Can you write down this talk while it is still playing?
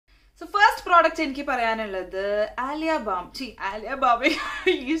product enki parayanullathu Alia Balm. Alia Balm.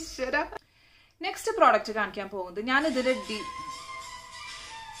 Ishara. Next product കാണിക്കാൻ പോകുന്നത് ഞാൻ ഇതിന്റെ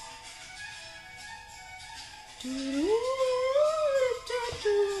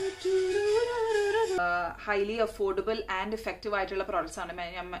highly affordable and effective ആയിട്ടുള്ള products ആണ്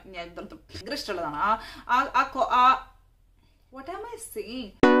ഞാൻ ഭയങ്കര ഇഷ്ടമുള്ളതാണ് what am I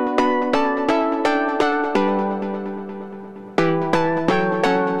saying?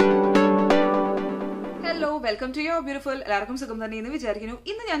 Hello, welcome to your beautiful എല്ലാവർക്കും സുഖം തന്നെ എന്ന് വിചാരിക്കുന്നു.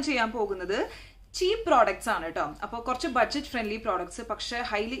 ഇന്ന് ഞാൻ ചെയ്യാൻ പോകുന്നത് cheap products ആണ് ട്ടോ. അപ്പോൾ കുറച്ച് ബഡ്ജറ്റ് ഫ്രണ്ട്ലി പ്രോഡക്ട്സ് പക്ഷേ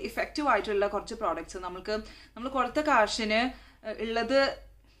ഹൈലി ഇഫക്റ്റീവ് ആയിട്ടുള്ള കുറച്ച് പ്രോഡക്ട്സ് നമ്മൾ കൊടുത്ത കാശിന് ഉള്ളത്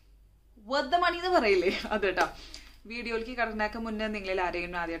worth the money എന്ന് പറയില്ലേ അത് ട്ടോ. വീഡിയോയിലേക്ക് കടന്നേക്ക് മുന്നേ നിങ്ങളിൽ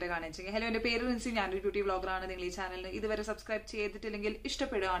ആരെങ്കിലും ആദ്യമായിട്ട് കാണിച്ചെങ്കിൽ ഹലോ എൻ്റെ പേര് റിൻസി, ഞാനൊരു ബ്യൂട്ടി വ്ളോഗറാണ്. നിങ്ങൾ ഈ ചാനലിന് ഇതുവരെ സബ്സ്ക്രൈബ് ചെയ്തിട്ടില്ലെങ്കിൽ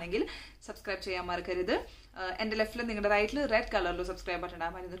ഇഷ്ടപ്പെടുകയാണെങ്കിൽ സബ്സ്ക്രൈബ് ചെയ്യാൻ മറക്കരുത്. എൻ്റെ ലെഫ്റ്റിൽ നിങ്ങളുടെ റൈറ്റിൽ റെഡ് കളറിൽ സബ്സ്ക്രൈബ് ബട്ടൺ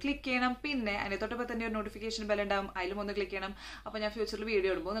ഉണ്ടാകും, അതിന് ക്ലിക്ക് ചെയ്യണം. പിന്നെ അതിന് തൊട്ടപ്പോൾ തന്നെ ഒരു നോട്ടിഫിക്കേഷൻ ബെൽ ഉണ്ടാവും, അതിലും ഒന്ന് ക്ലിക്ക് ചെയ്യണം. അപ്പോൾ ഞാൻ ഫ്യൂച്ചറിൽ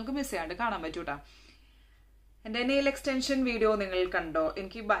വീഡിയോ ഇടുമ്പോൾ നിങ്ങൾക്ക് മിസ് ചെയ്യാണ്ട് കാണാൻ പറ്റൂട്ടാ. എൻ്റെ നെയിൽ എക്സ്റ്റൻഷൻ വീഡിയോ നിങ്ങൾ കണ്ടോ?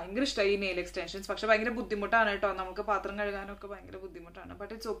 എനിക്ക് ഭയങ്കര ഇഷ്ടമായി ഈ നെയിൽ എക്സ്റ്റൻഷൻസ്, പക്ഷെ ഭയങ്കര ബുദ്ധിമുട്ടാണ് കേട്ടോ. നമുക്ക് പാത്രം കഴുകാനൊക്കെ ഭയങ്കര ബുദ്ധിമുട്ടാണ്,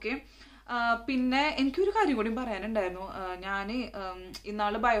 ബട്ട് ഇറ്റ്സ് ഓക്കെ. പിന്നെ എനിക്കൊരു കാര്യം കൂടി പറയാനുണ്ടായിരുന്നു. ഞാൻ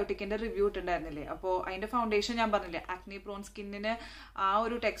ഇന്നാള് ബയോട്ടിക്കിന്റെ റിവ്യൂ ഇട്ടുണ്ടായിരുന്നില്ലേ, അപ്പോൾ അതിന്റെ ഫൗണ്ടേഷൻ ഞാൻ പറഞ്ഞില്ലേ ആക്നി പ്രോൺ സ്കിന്നിന് ആ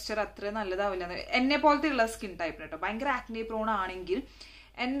ഒരു ടെക്സ്ചർ അത്ര നല്ലതാവില്ല. എന്നെ പോലത്തെ ഉള്ള സ്കിൻ ടൈപ്പിന് കേട്ടോ, ഭയങ്കര ആക്നി പ്രോൺ ആണെങ്കിൽ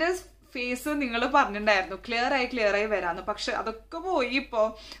എൻ്റെ ഫേസ് നിങ്ങൾ പറഞ്ഞിട്ടുണ്ടായിരുന്നു ക്ലിയർ ആയി വരാന്ന്. പക്ഷെ അതൊക്കെ പോയി. ഇപ്പോൾ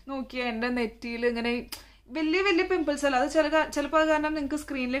നോക്കിയാൽ എൻ്റെ നെറ്റിയിൽ ഇങ്ങനെ വലിയ പിമ്പിൾസ് അല്ല, അത് ചിലപ്പോൾ കാരണം നിങ്ങൾക്ക്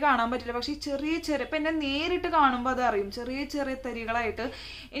സ്ക്രീനിൽ കാണാൻ പറ്റില്ല. പക്ഷേ ഈ ചെറിയ ഇപ്പം എന്നെ നേരിട്ട് കാണുമ്പോൾ അത് അറിയും. ചെറിയ തരികളായിട്ട്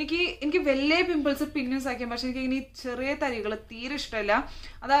എനിക്ക് വലിയ പിമ്പിൾസ് പിന്നെ സാധിക്കും, പക്ഷെ എനിക്ക് ഇനി ചെറിയ തരികൾ തീരെ ഇഷ്ടമല്ല.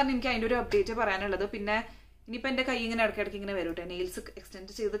 അതാണ് എനിക്ക് അതിൻ്റെ ഒരു അപ്ഡേറ്റ് പറയാനുള്ളത്. പിന്നെ ഇനിയിപ്പോൾ എൻ്റെ കൈ ഇങ്ങനെ ഇടയ്ക്കിടയ്ക്ക് ഇങ്ങനെ വരും കേട്ടോ, നെയിൽസ്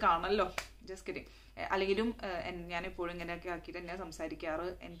എക്സ്റ്റെൻഡ് ചെയ്ത് കാണണമല്ലോ. ജസ്റ്റ് കിട്ടിങ്. അല്ലെങ്കിലും ഞാൻ എപ്പോഴും ഇങ്ങനെയൊക്കെ ആക്കിയിട്ട് തന്നെ സംസാരിക്കാറ്.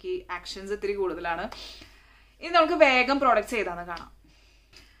 എനിക്ക് ആക്ഷൻസ് ഇത്തിരി കൂടുതലാണ്. ഇനി നമുക്ക് വേഗം പ്രോഡക്റ്റ്സ് ചെയ്താന്ന് കാണാം.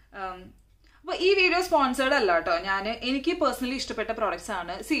 അപ്പോൾ ഈ വീഡിയോ സ്പോൺസേർഡ് അല്ല കേട്ടോ. എനിക്ക് പേഴ്സണലി ഇഷ്ടപ്പെട്ട പ്രോഡക്ട്സ്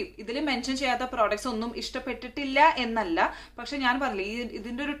ആണ്. ഇതിൽ മെൻഷൻ ചെയ്യാത്ത പ്രോഡക്ട്സ് ഒന്നും ഇഷ്ടപ്പെട്ടിട്ടില്ല എന്നല്ല, പക്ഷെ ഞാൻ പറഞ്ഞില്ലേ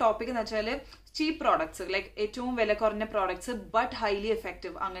ഇതിന്റെ ഒരു ടോപ്പിക് എന്ന് വെച്ചാൽ ചീപ്പ് പ്രോഡക്ട്സ്, ലൈക്ക് ഏറ്റവും വില കുറഞ്ഞ പ്രോഡക്ട്സ് ബട്ട് ഹൈലി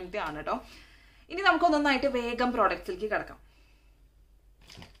എഫക്റ്റീവ്, അങ്ങനത്തെ ആണ് കേട്ടോ. ഇനി നമുക്കൊന്നായിട്ട് വേഗം പ്രോഡക്ട്സിലേക്ക് കിടക്കാം.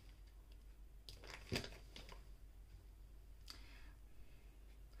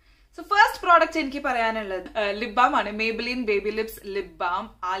 സോ ഫസ്റ്റ് പ്രോഡക്റ്റ് എനിക്ക് പറയാനുള്ളത് ലിപ് ബാം ആണ്. Maybelline baby lips lip balm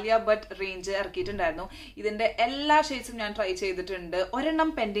Alia Bhat range ഇറക്കിയിട്ടുണ്ടായിരുന്നു. ഇതിന്റെ എല്ലാ ഷെയ്ഡ്സും ഞാൻ ട്രൈ ചെയ്തിട്ടുണ്ട്.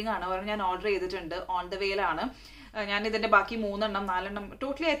 ഒരെണ്ണം പെൻഡിങ് ആണ്, ഒരെണ്ണം ഞാൻ ഓർഡർ ചെയ്തിട്ടുണ്ട്, ഓൺ ദ വേയിലാണ്. ഞാൻ ഇതിന്റെ ബാക്കി 4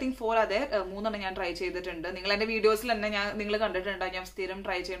 ടോട്ടലി ഐ തിങ്ക് 4 അതെ 3 ഞാൻ ട്രൈ ചെയ്തിട്ടുണ്ട്. നിങ്ങൾ എന്റെ വീഡിയോസിൽ തന്നെ നിങ്ങൾ കണ്ടിട്ടുണ്ട് ഞാൻ സ്ഥിരം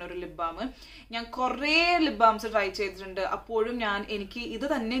ട്രൈ ചെയ്യുന്ന ഒരു ലിപ് ബാം. ഞാൻ കുറേ ലിപ് ബാംസ് ട്രൈ ചെയ്തിട്ടുണ്ട്. അപ്പോഴും എനിക്ക് ഇത്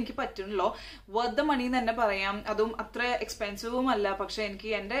തന്നെ എനിക്ക് പറ്റുന്നല്ലോ. വർത്ത് ദ മണി എന്ന് തന്നെ പറയാം. അതും അത്ര എക്സ്പെൻസീവും അല്ല, പക്ഷെ എനിക്ക്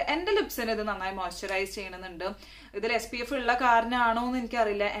എന്റെ ലിപ്സിന് ഇത് നന്നായി മോയ്സ്ചറൈസ് ചെയ്യണമെന്നുണ്ട്. ഇതിൽ SPF ഉള്ള കാരണമാണോ എന്ന്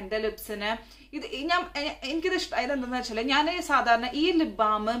എനിക്കറിയില്ല. എന്റെ ലിപ്സിന് എനിക്കിത് ഇഷ്ടമായത് എന്താണെന്ന് വെച്ചാൽ ഞാൻ സാധാരണ ഈ ലിപ്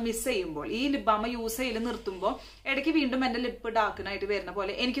ബാം മിസ് ചെയ്യുമ്പോൾ, ഈ ലിപ് ബാം യൂസ് ചെയ്ത് നിർത്തുമ്പോൾ ഇടയ്ക്ക് വീണ്ടും എന്റെ ലിപ്പ് ഡാർക്കനായിട്ട് വരുന്ന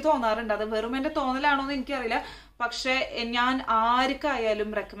പോലെ എനിക്ക് തോന്നാറുണ്ട്. അത് വെറും എന്റെ തോന്നലാണോ എന്ന് എനിക്കറിയില്ല. പക്ഷെ ഞാൻ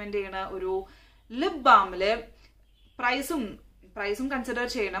ആർക്കായാലും റെക്കമെൻഡ് ചെയ്യണ ഒരു ലിപ് ബാമില് പ്രൈസും കൺസിഡർ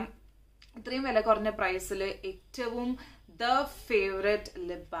ചെയ്യണം. ഇത്രയും വില കുറഞ്ഞ പ്രൈസിൽ ഏറ്റവും the favorite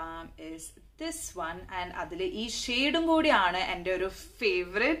lip balm is this one, and അതിലെ ഈ ഷെയ്ഡും കൂടിയാണ് എൻ്റെ ഒരു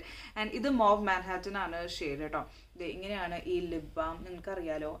ഫേവറേറ്റ്. ആൻഡ് ഇത് മോവ് മാൻഹാറ്റൻ ആണ് ഷെയ്ഡ് കേട്ടോ. ഇത് ഇങ്ങനെയാണ് ഈ ലിപ് ബാം. നിങ്ങൾക്ക്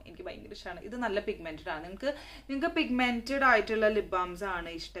അറിയാലോ എനിക്ക് ഭയങ്കര ഇഷ്ടമാണ്. ഇത് നല്ല പിഗ്മെന്റഡ് ആണ്. നിങ്ങൾക്ക് പിഗ്മെന്റഡ് ആയിട്ടുള്ള ലിപ് ബാംസ്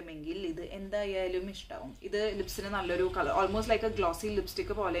ആണ് ഇഷ്ടമെങ്കിൽ ഇത് എന്തായാലും ഇഷ്ടമാവും. ഇത് ലിപ്സിന് നല്ലൊരു colour, almost like A glossy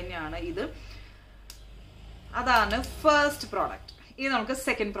lipstick പോലെ തന്നെയാണ് ഇത്. അതാണ് ഫസ്റ്റ് പ്രോഡക്റ്റ്. ഇനി നമുക്ക്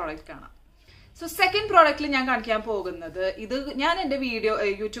സെക്കൻഡ് പ്രോഡക്റ്റ് കാണാം. സോ സെക്കൻഡ് പ്രോഡക്റ്റിൽ ഞാൻ കാണിക്കാൻ പോകുന്നത് ഇത് ഞാൻ എൻ്റെ വീഡിയോ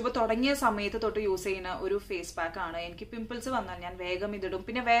യൂട്യൂബ് തുടങ്ങിയ സമയത്ത് തൊട്ട് യൂസ് ചെയ്യുന്ന ഒരു ഫേസ് പാക്ക് ആണ്. എനിക്ക് പിമ്പിൾസ് വന്നാൽ ഞാൻ വേഗം ഇതിടും.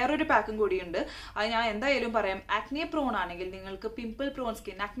 പിന്നെ വേറൊരു പാക്കും കൂടിയുണ്ട്, അത് ഞാൻ എന്തായാലും പറയാം. ആക്നെ പ്രോൺ ആണെങ്കിൽ, നിങ്ങൾക്ക് pimple prone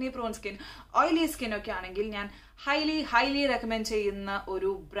skin, acne prone skin, oily skin ഒക്കെ ആണെങ്കിൽ ഞാൻ ഹൈലി റെക്കമെൻഡ് ചെയ്യുന്ന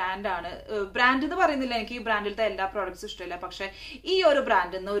ഒരു ബ്രാൻഡാണ്. ബ്രാൻഡ് എന്ന് പറയുന്നില്ല, എനിക്ക് ഈ ബ്രാൻഡിലത്തെ എല്ലാ പ്രോഡക്ട്സും ഇഷ്ടമില്ല, പക്ഷെ ഈ ഒരു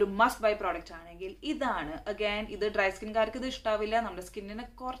ബ്രാൻഡിൽ നിന്ന് ഒരു മസ്റ്റ് ബൈ പ്രോഡക്റ്റ് ആണെങ്കിൽ ഇതാണ്. അഗൈൻ ഇത് ഡ്രൈ സ്കിൻകാർക്ക് ഇത് ഇഷ്ടാവില്ല, നമ്മുടെ സ്കിന്നിനെ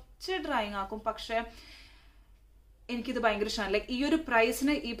കുറച്ച് ഡ്രൈങ് ആക്കും, പക്ഷെ എനിക്കിത് ഭയങ്കര ഇഷ്ടമാണ്. ലൈക്ക് ഈ ഒരു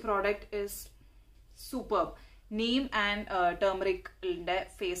പ്രൈസിന് ഈ product is super. Neem and ടേമറിക്കിന്റെ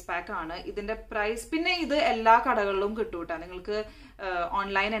face pack ആണ് ഇതിന്റെ പ്രൈസ്. പിന്നെ ഇത് എല്ലാ കടകളിലും കിട്ടൂട്ടാ, നിങ്ങൾക്ക്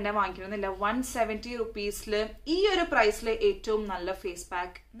ഓൺലൈൻ എന്നെ വാങ്ങിക്കണമെന്നില്ല. 170 rupees ഈ ഒരു പ്രൈസിൽ ഏറ്റവും നല്ല ഫേസ്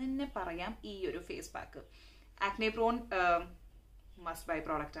പാക്ക് തന്നെ പറയാം. ഈ ഒരു face pack acne prone must by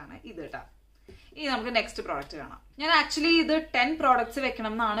product ആണ് ഇത് കേട്ടാ. ഇനി നമുക്ക് നെക്സ്റ്റ് പ്രോഡക്റ്റ് കാണാം. ഞാൻ ആക്ച്വലി ഇത് 10 പ്രോഡക്ട്സ്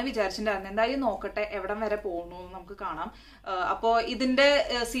വെക്കണം എന്നാണ് വിചാരിച്ചിട്ടുണ്ടായിരുന്നത്. എന്തായാലും നോക്കട്ടെ എവിടം വരെ പോകുന്നു നമുക്ക് കാണാം. അപ്പോൾ ഇതിന്റെ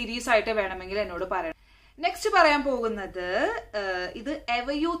സീരീസ് ആയിട്ട് വേണമെങ്കിൽ എന്നോട് പറയാം. നെക്സ്റ്റ് പറയാൻ പോകുന്നത് ഇത്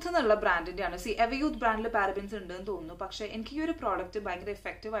എവയൂത്ത് എന്നുള്ള ബ്രാൻഡിന്റെ ആണ്. എവയൂത്ത് ബ്രാൻഡിൽ പാരബിൻസ് ഉണ്ടെന്ന് തോന്നുന്നു, പക്ഷെ എനിക്ക് ഈ ഒരു പ്രോഡക്റ്റ് ഭയങ്കര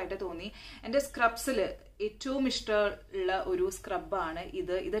എഫക്റ്റീവ് ആയിട്ട് തോന്നി. എന്റെ സ്ക്രബ്സിൽ ഏറ്റവും ഇഷ്ടമുള്ള ഒരു സ്ക്രബാണ്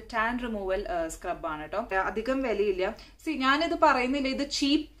ഇത് ടാൻ റിമൂവൽ സ്ക്രബാണ് കേട്ടോ. അധികം വിലയില്ല. ഞാനിത് പറയുന്നില്ല ഇത്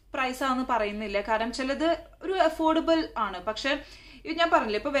ചീപ്പ് പ്രൈസ് ആണെന്ന് പറയുന്നില്ല, കാരണം ചിലത് ഒരു അഫോർഡബിൾ ആണ്. പക്ഷെ ഇത് ഞാൻ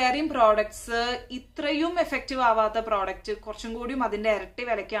പറഞ്ഞില്ല, ഇപ്പൊ വേറെയും പ്രോഡക്ട്സ് ഇത്രയും എഫക്റ്റീവ് ആവാത്ത പ്രോഡക്റ്റ് കുറച്ചും കൂടിയും അതിന്റെ ഇരട്ടി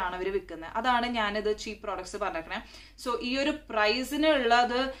വിലക്കാണ് അവർ വിൽക്കുന്നത്. അതാണ് ഞാനിത് ചീപ്പ് പ്രോഡക്ട്സ് പറഞ്ഞേക്കണേ. സോ ഈ ഒരു പ്രൈസിന്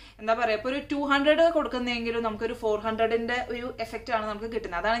ഉള്ളത് എന്താ പറയാ, ഇപ്പൊ ഒരു 200 കൊടുക്കുന്നെങ്കിലും നമുക്കൊരു 400ന്റെ ഒരു എഫക്റ്റ് ആണ് നമുക്ക്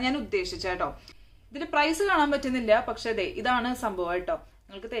കിട്ടുന്നത്. അതാണ് ഞാൻ ഉദ്ദേശിച്ചത് കേട്ടോ. ഇതിൽ പ്രൈസ് കാണാൻ പറ്റുന്നില്ല, പക്ഷെ ഇതാണ് സംഭവം കേട്ടോ.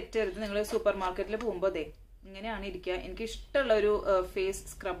 നിങ്ങൾക്ക് തെറ്റരുത്. നിങ്ങൾ സൂപ്പർ മാർക്കറ്റിൽ പോകുമ്പോൾ ഇങ്ങനെയാണ് ഇരിക്കുക. എനിക്ക് ഇഷ്ടമുള്ള ഒരു ഫേസ്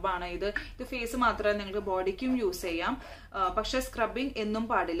സ്ക്രബാണ് ഇത്. ഫേസ് മാത്രമേ നിങ്ങൾക്ക് ബോഡിക്കും യൂസ് ചെയ്യാം, പക്ഷെ സ്ക്രബിങ് എന്നും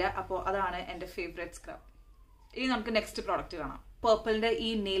പാടില്ല. അപ്പോൾ അതാണ് എൻ്റെ ഫേവറേറ്റ് സ്ക്രബ്. ഇനി നമുക്ക് നെക്സ്റ്റ് പ്രോഡക്റ്റ് കാണാം. പർപ്പിളിന്റെ ഈ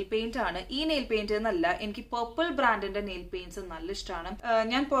നെയിൽ പെയിന്റ് ആണ്. ഈ നെയിൽ പെയിന്റ് എന്നല്ല, എനിക്ക് പർപ്പിൾ ബ്രാൻഡിന്റെ നെയിൽ പെയിന്റ്സ് നല്ല ഇഷ്ടമാണ്.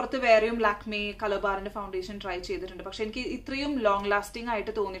 ഞാൻ പുറത്ത് വേറെയും ലാക്മി കളർ ബാറിന്റെ ഫൗണ്ടേഷൻ ട്രൈ ചെയ്തിട്ടുണ്ട്, പക്ഷെ എനിക്ക് ഇത്രയും ലോങ് ലാസ്റ്റിംഗ്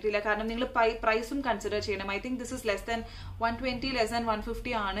ആയിട്ട് തോന്നിയിട്ടില്ല. കാരണം നിങ്ങൾ പ്രൈസും കൺസിഡർ ചെയ്യണം. I think this is less than 120, less than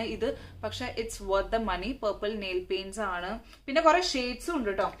 150 ആണ് ഇത്. പക്ഷെ it's worth the money. Purple nail paints ആണ്. പിന്നെ കുറെ ഷെയ്ഡ്സും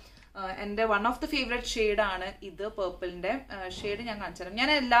ഉണ്ട് കേട്ടോ. എന്റെ വൺ ഓഫ് ദ ഫേവറേറ്റ് ഷെയ്ഡാണ് ഇത്. പർപ്പിളിന്റെ ഷെയ്ഡ് ഞാൻ കാണിച്ചു തരാം. ഞാൻ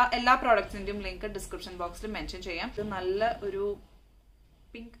എല്ലാ പ്രോഡക്ട്സിന്റെയും ലിങ്ക് ഡിസ്ക്രിപ്ഷൻ ബോക്സിൽ മെൻഷൻ ചെയ്യാം. ഇത് നല്ല ഒരു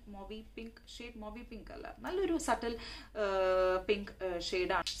പിങ്ക്, മോവി പിങ്ക് ഷെയ്ഡ്. മോവി പിങ്ക് അല്ല, നല്ലൊരു സട്ടിൽ പിങ്ക്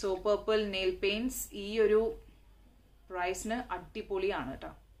ഷെയ്ഡാണ്. സോ പർപ്പിൾ നെയിൽ പെയിന്റ്സ് ഈ ഒരു പ്രൈസിന് അടിപൊളിയാണ് കേട്ടോ.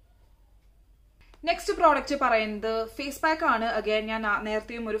 നെക്സ്റ്റ് പ്രോഡക്റ്റ് പറയുന്നത് ഫേസ് പാക്ക് ആണ്. അഗൈൻ ഞാൻ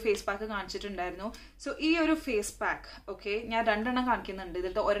നേരത്തെയും ഒരു ഫേസ് പാക്ക് കാണിച്ചിട്ടുണ്ടായിരുന്നു. സോ ഈ ഒരു ഫേസ് പാക്ക് ഓക്കെ, ഞാൻ 2 എണ്ണം കാണിക്കുന്നുണ്ട്.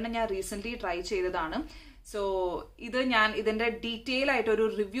 ഇതിലത്തെ ഒരെണ്ണം ഞാൻ റീസെന്റ് ട്രൈ ചെയ്തതാണ്. സോ ഇത് ഞാൻ ഇതിന്റെ ഡീറ്റെയിൽ ആയിട്ട് ഒരു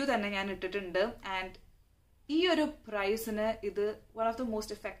റിവ്യൂ തന്നെ ഞാൻ ഇട്ടിട്ടുണ്ട്. ആൻഡ് ഈ ഒരു പ്രൈസിന് ഇത് one of the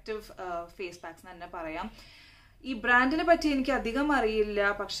most effective face pax തന്നെ പറയാം. ഈ ബ്രാൻഡിനെ പറ്റി എനിക്ക് അധികം അറിയില്ല,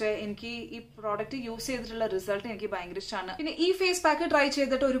 പക്ഷെ എനിക്ക് ഈ പ്രോഡക്റ്റ് യൂസ് ചെയ്തിട്ടുള്ള റിസൾട്ട് എനിക്ക് ഭയങ്കര ഇഷ്ടമാണ്. പിന്നെ ഈ ഫേസ് പാക്ക് ട്രൈ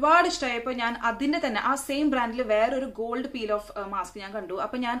ചെയ്തിട്ട് ഒരുപാട് ഇഷ്ടമായപ്പോൾ ഞാൻ അതിന്റെ തന്നെ ആ സെയിം ബ്രാൻഡിൽ വേറൊരു ഗോൾഡ് പീൽ ഓഫ് മാസ്ക് ഞാൻ കണ്ടു.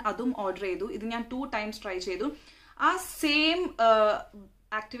 അപ്പൊ ഞാൻ അതും ഓർഡർ ചെയ്തു. ഇത് ഞാൻ 2 ടൈംസ് ട്രൈ ചെയ്തു. ആ സെയിം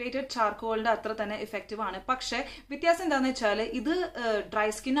ആക്ടിവേറ്റഡ് ചാർക്കോളിന്റെ അത്ര തന്നെ എഫക്റ്റീവ് ആണ്. പക്ഷെ വ്യത്യാസം എന്താണെന്ന് വെച്ചാൽ ഇത് ഡ്രൈ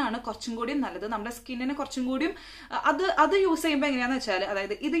സ്കിന്നാണ് കുറച്ചും കൂടിയും നല്ലത്. നമ്മുടെ സ്കിന്നിനെ കുറച്ചും കൂടിയും അത് യൂസ് ചെയ്യുമ്പോൾ എങ്ങനെയാണെന്ന് വെച്ചാൽ,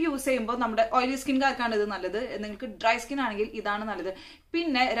 അതായത് ഇത് യൂസ് ചെയ്യുമ്പോൾ നമ്മുടെ ഓയിലി സ്കിൻകാർക്കാണ് ഇത് നല്ലത്. നിങ്ങൾക്ക് ഡ്രൈ സ്കിൻ ആണെങ്കിൽ ഇതാണ് നല്ലത്.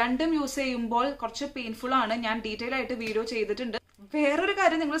 പിന്നെ രണ്ടും യൂസ് ചെയ്യുമ്പോൾ കുറച്ച് പെയിൻഫുൾ ആണ്. ഞാൻ ഡീറ്റെയിൽ ആയിട്ട് വീഡിയോ ചെയ്തിട്ടുണ്ട്. വേറൊരു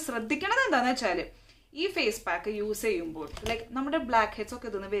കാര്യം നിങ്ങൾ ശ്രദ്ധിക്കണത് എന്താണെന്ന് വെച്ചാൽ, ഈ ഫേസ് പാക്ക് യൂസ് ചെയ്യുമ്പോൾ ലൈക്ക് നമ്മുടെ ബ്ലാക്ക് ഹെഡ്സ് ഒക്കെ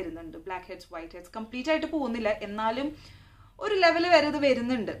ഇതിന് വരുന്നുണ്ട്. Black heads, white heads complete ആയിട്ട് പോകുന്നില്ല, എന്നാലും ഒരു ലെവൽ വരെ ഇത്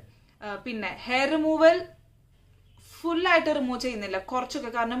വരുന്നുണ്ട്. പിന്നെ ഹെയർ റിമൂവൽ ഫുള്ളായിട്ട് റിമൂവ് ചെയ്യുന്നില്ല, കുറച്ചൊക്കെ.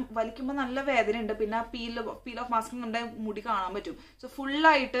 കാരണം വലിക്കുമ്പോൾ നല്ല വേദന ഉണ്ട്. പിന്നെ പീൽ ഓഫ് മാസ്ക് നമ്മുടെ മുടി കാണാൻ പറ്റും. സോ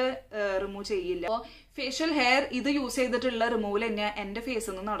ഫുള്ളായിട്ട് റിമൂവ് ചെയ്യില്ല. അപ്പോൾ ഫേഷ്യൽ ഹെയർ ഇത് യൂസ് ചെയ്തിട്ടുള്ള റിമൂവൽ തന്നെ എൻ്റെ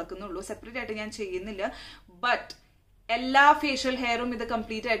ഫേസിൽ നിന്ന് നടക്കുന്നുള്ളൂ. സെപ്പറേറ്റ് ആയിട്ട് ഞാൻ ചെയ്യുന്നില്ല. ബട്ട് എല്ലാ ഫേഷ്യൽ ഹെയറും ഇത്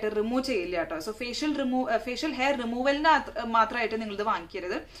കംപ്ലീറ്റ് ആയിട്ട് റിമൂവ് ചെയ്യില്ല കേട്ടോ. സോ ഫേഷ്യൽ ഹെയർ റിമൂവലിന് മാത്രമായിട്ട് നിങ്ങൾ ഇത്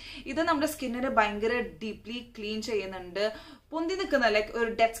വാങ്ങിക്കരുത്. ഇത് നമ്മുടെ സ്കിന്നിനെ ഭയങ്കര ഡീപ്ലി ക്ലീൻ ചെയ്യുന്നുണ്ട്. പൊന്തി നിൽക്കുന്ന ലൈക്ക്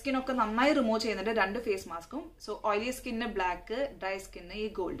ഒരു ഡെഡ് സ്കിന്നൊക്കെ നന്നായി റിമൂവ് ചെയ്യുന്നുണ്ട് 2 ഫേസ് മാസ്കും. സോ ഓയിലി സ്കിന്നിന് ബ്ലാക്ക്, ഡ്രൈ സ്കിന്നിന് ഈ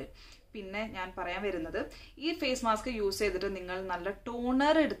ഗോൾഡ്. പിന്നെ ഞാൻ പറയാൻ വരുന്നത്, ഈ ഫേസ് മാസ്ക് യൂസ് ചെയ്തിട്ട് നിങ്ങൾ നല്ല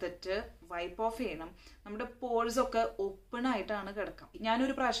ടോണർ എടുത്തിട്ട് വൈപ്പ് ഓഫ് ചെയ്യണം. നമ്മുടെ പോഴ്സ് ഒക്കെ ഓപ്പൺ ആയിട്ടാണ് കിടക്കാം.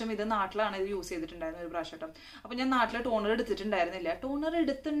 ഞാനൊരു പ്രാവശ്യം ഇത് നാട്ടിലാണ് ഇത് യൂസ് ചെയ്തിട്ടുണ്ടായിരുന്നത് ഒരു പ്രാവശ്യം കേട്ടോ. അപ്പൊ ഞാൻ നാട്ടിൽ ടോണർ എടുത്തിട്ടുണ്ടായിരുന്നില്ല. ടോണർ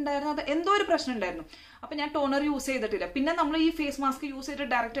എടുത്തിട്ടുണ്ടായിരുന്നത് എന്തോ ഒരു പ്രശ്നം ഉണ്ടായിരുന്നു. അപ്പൊ ഞാൻ ടോണർ യൂസ് ചെയ്തിട്ടില്ല. പിന്നെ നമ്മൾ ഈ ഫേസ് മാസ്ക് യൂസ്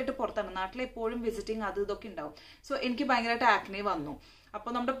ചെയ്തിട്ട് ഡയറക്റ്റ് ആയിട്ട് പുറത്താണ്. നാട്ടിൽ എപ്പോഴും വിസിറ്റിംഗ് അത് ഇതൊക്കെ ഉണ്ടാവും. സോ എനിക്ക് ഭയങ്കരമായിട്ട് ആക്നെ വന്നു. അപ്പൊ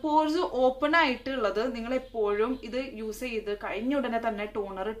നമ്മുടെ പോഴ്സ് ഓപ്പൺ ആയിട്ടുള്ളത് നിങ്ങൾ എപ്പോഴും ഇത് യൂസ് ചെയ്ത് കഴിഞ്ഞ ഉടനെ തന്നെ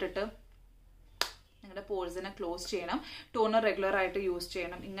ടോണർ ഇട്ടിട്ട് നിങ്ങളുടെ പോഴ്സിനെ ക്ലോസ് ചെയ്യണം. ടോണർ റെഗുലർ ആയിട്ട് യൂസ്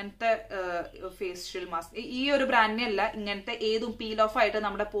ചെയ്യണം. ഇങ്ങനത്തെ ഫേഷ്യൽ മാസ്ക് ഈ ഒരു ബ്രാൻഡിനെ അല്ല, ഇങ്ങനത്തെ ഏതും പീൽ ഓഫ് ആയിട്ട്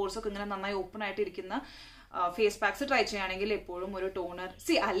നമ്മുടെ പോഴ്സ് ഒക്കെ ഇങ്ങനെ നന്നായി ഓപ്പൺ ആയിട്ട് ഇരിക്കുന്ന ഫേസ് പാക്സ് ട്രൈ ചെയ്യുകയാണെങ്കിൽ എപ്പോഴും ഒരു ടോണർ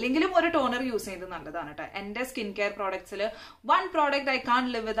അല്ലെങ്കിലും ഒരു ടോണർ യൂസ് ചെയ്യുന്നത് നല്ലതാണ് കേട്ടോ. എന്റെ skin care പ്രോഡക്ട്സിൽ 1 product I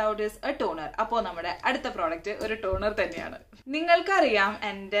can't live without is A toner. അപ്പോൾ നമ്മുടെ അടുത്ത പ്രോഡക്റ്റ് ഒരു ടോണർ തന്നെയാണ്. നിങ്ങൾക്കറിയാം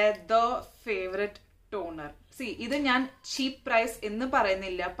എന്റെ ദ ഫേവറേറ്റ് ടോണർ. ഇത് ഞാൻ ചീപ്പ് പ്രൈസ് എന്ന്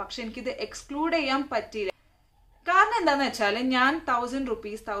പറയുന്നില്ല, പക്ഷെ എനിക്കിത് എക്സ്ക്ലൂഡ് ചെയ്യാൻ പറ്റില്ല. കാരണം എന്താന്ന് വെച്ചാൽ ഞാൻ 1000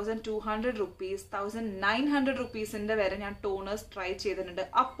 rupees, 1200 rupees, 1900 rupeesന്റെ വരെ ഞാൻ ടോണേഴ്സ് ട്രൈ ചെയ്തിട്ടുണ്ട്.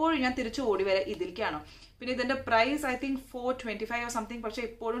 അപ്പോഴും ഞാൻ തിരിച്ചു ഓടി വരെ ഇതിലേക്കാണ്. പിന്നെ ഇതിന്റെ price I think 425 or something. പക്ഷെ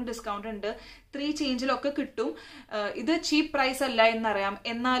ഇപ്പോഴും ഡിസ്കൗണ്ട് ഉണ്ട്. 3 ചേഞ്ചിലൊക്കെ കിട്ടും. ഇത് ചീപ്പ് പ്രൈസ് അല്ല എന്നറിയാം.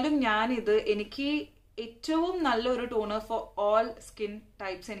 എന്നാലും ഞാൻ ഇത് എനിക്ക് ഏറ്റവും നല്ലൊരു toner for all skin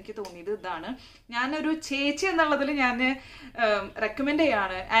types എനിക്ക് തോന്നിയത് ഇതാണ്. ഞാനൊരു ചേച്ചി എന്നുള്ളതിൽ ഞാൻ റെക്കമെൻഡ്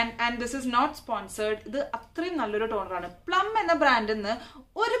ചെയ്യാണ്. And this is not sponsored. ഇത് അത്രയും നല്ലൊരു ടോണറാണ്. പ്ലം എന്ന ബ്രാൻഡിൽ നിന്ന്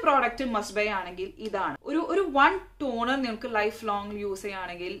ഒരു പ്രോഡക്റ്റ് മസ്റ്റ് ബൈ ആണെങ്കിൽ ഇതാണ്. ഒരു വൺ ടോണർ നിങ്ങൾക്ക് ലൈഫ് ലോങ് യൂസ്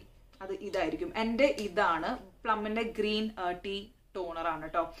ചെയ്യുകയാണെങ്കിൽ അത് ഇതായിരിക്കും. എൻ്റെ ഇതാണ് പ്ലമ്മിന്റെ ഗ്രീൻ ടീ ടോണറാണ്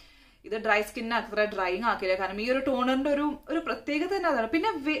കേട്ടോ. ഇത് ഡ്രൈ സ്കിന്നിന് അത്ര ഡ്രൈയിങ് ആക്കില്ല. കാരണം ഈ ഒരു ടോണറിന്റെ ഒരു പ്രത്യേകത തന്നെ അതാണ്. പിന്നെ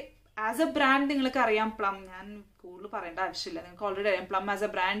ആസ് എ ബ്രാൻഡ് നിങ്ങൾക്ക് അറിയാം പ്ലം, ഞാൻ കൂടുതൽ പറയേണ്ട ആവശ്യമില്ല, നിങ്ങൾക്ക് ഓൾറെഡി അറിയാം plum as A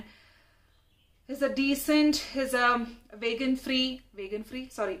brand is a decent, is a vegan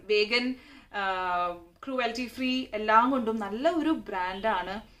cruelty free എല്ലാം കൊണ്ടും നല്ല ഒരു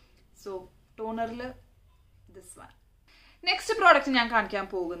ബ്രാൻഡാണ്. So ടോണറിൽ this one. Next product ഞാൻ കാണിക്കാൻ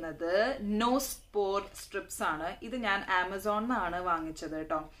പോകുന്നത് നോസ് പോർ സ്ട്രിപ്സ് ആണ്. ഇത് ഞാൻ ആമസോണിൽ നിന്നാണ് വാങ്ങിച്ചത്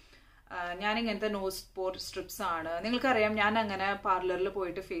കേട്ടോ. ഞാൻ ഇങ്ങനത്തെ നോസ് പോർ സ്ട്രിപ്സ് ആണ്. നിങ്ങൾക്കറിയാം ഞാൻ അങ്ങനെ പാർലറിൽ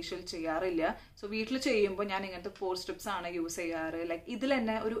പോയിട്ട് ഫേഷ്യൽ ചെയ്യാറില്ല. സോ വീട്ടിൽ ചെയ്യുമ്പോൾ ഞാൻ ഇങ്ങനത്തെ പോർ സ്ട്രിപ്സ് ആണ് യൂസ് ചെയ്യാറ്. ലൈക്ക് ഇതിൽ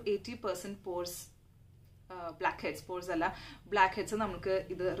തന്നെ ഒരു 80% പോർസ്, ബ്ലാക്ക് ഹെഡ്സ്, പോർസ് അല്ല ബ്ലാക്ക് ഹെഡ്സ് നമുക്ക്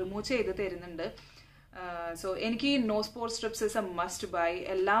ഇത് റിമൂവ് ചെയ്ത് തരുന്നുണ്ട്. സോ എനിക്ക് nose pore strips is A must by.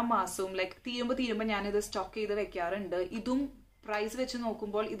 എല്ലാ മാസവും ലൈക്ക് തീരുമ്പോൾ ഞാനിത് സ്റ്റോക്ക് ചെയ്ത് വെക്കാറുണ്ട്. ഇതും പ്രൈസ് വെച്ച്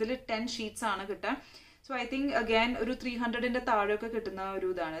നോക്കുമ്പോൾ ഇതിൽ 10 ഷീറ്റ്സ് ആണ് കിട്ടുക. സോ ഐ തിങ്ക് അഗൈൻ ഒരു 300ന്റെ താഴെയൊക്കെ കിട്ടുന്ന ഒരു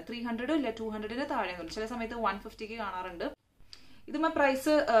ഇതാണ്. 300 ഇല്ല 200ന്റെ താഴെ, ചില സമയത്ത് 150ക്ക് കാണാറുണ്ട്. ഇതുമ്മ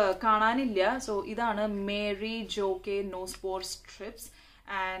പ്രൈസ് കാണാനില്ല. സോ ഇതാണ് Mary ജോക്കെ nose pore strips.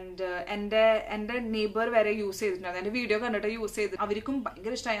 And എൻ്റെ നെയ്ബർ വരെ യൂസ് ചെയ്തിട്ടുണ്ട്. എൻ്റെ വീഡിയോ കണ്ടിട്ട് യൂസ് ചെയ്ത് അവർക്കും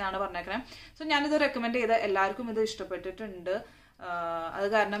ഭയങ്കര ഇഷ്ടമായി എന്നാണ് പറഞ്ഞേക്കുന്നത്. സോ ഞാനിത് റെക്കമെൻഡ് ചെയ്ത എല്ലാവർക്കും ഇത് ഇഷ്ടപ്പെട്ടിട്ടുണ്ട്. അത്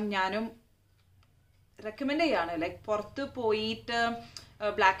കാരണം ഞാനും റെക്കമെൻഡ് ചെയ്യാണ്. ലൈക്ക് പുറത്ത് പോയിട്ട്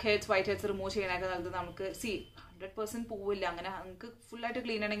black heads white heads remove ചെയ്യാനൊക്കെ നല്ലത്. നമുക്ക് 100% പോവില്ല, അങ്ങനെ നിങ്ങൾക്ക് ഫുള്ളായിട്ട്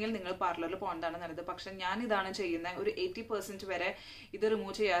ക്ലീൻ ആണെങ്കിൽ നിങ്ങൾ പാർലറിൽ പോകുന്നതാണ് നല്ലത്. പക്ഷെ ഞാൻ ഇതാണ് ചെയ്യുന്നത്. ഒരു 80% വരെ ഇത്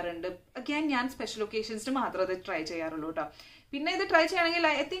റിമൂവ് ചെയ്യാറുണ്ട്. അഗൈൻ ഞാൻ സ്പെഷ്യൽ ഒക്കേഷൻസിന് മാത്രമേ ഇത് ട്രൈ ചെയ്യാറുള്ളൂ കേട്ടോ. പിന്നെ ഇത് ട്രൈ ചെയ്യണമെങ്കിൽ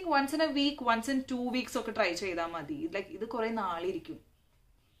I think once in A week, once in 2 weeks ഒക്കെ ട്രൈ ചെയ്താൽ മതി. ലൈക്ക് ഇത് കുറെ നാളിരിക്കും.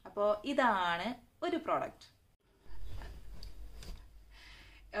 അപ്പോൾ ഇതാണ് ഒരു പ്രോഡക്റ്റ്.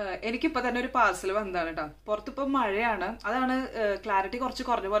 എനിക്കിപ്പോൾ തന്നെ ഒരു പാർസൽ വന്നതാണ് കേട്ടോ. പുറത്തിപ്പോൾ മഴയാണ്, അതാണ് ക്ലാരിറ്റി കുറച്ച്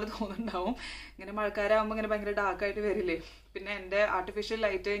കുറഞ്ഞ പോലെ തോന്നുന്നുണ്ടാവും. ഇങ്ങനെ മഴക്കാരാകുമ്പോൾ ഇങ്ങനെ ഭയങ്കര ഡാർക്കായിട്ട് വരില്ലേ. പിന്നെ എൻ്റെ ആർട്ടിഫിഷ്യൽ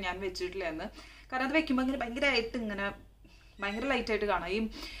ലൈറ്റ് ഞാൻ വെച്ചിട്ടില്ല എന്ന്. കാരണം അത് വെക്കുമ്പോൾ ഇങ്ങനെ ഭയങ്കരമായിട്ട് ഇങ്ങനെ ഭയങ്കര ലൈറ്റായിട്ട് കാണാം.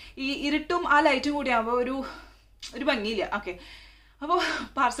 ഈ ഇരുട്ടും ആ ലൈറ്റും കൂടി ആകുമ്പോൾ ഒരു ഭംഗിയില്ല. ഓക്കെ, അപ്പോൾ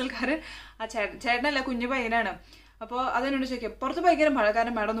പാർസൽക്കാർ ആ ചേട്ടനല്ല കുഞ്ഞു പയ്യനാണ്. അപ്പോൾ അതെന്നോട് ചോദിക്കാം പുറത്ത് ഭയങ്കര മഴ,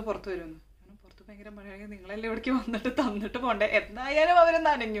 കാരണം മേഡം ഒന്ന് പുറത്ത് വരുമെന്ന്. പുറത്ത് ഭയങ്കര മഴയാണെങ്കിൽ നിങ്ങളെല്ലാം ഇവിടേക്ക് വന്നിട്ട് തന്നിട്ട് പോകണ്ടേ? എന്തായാലും അവർ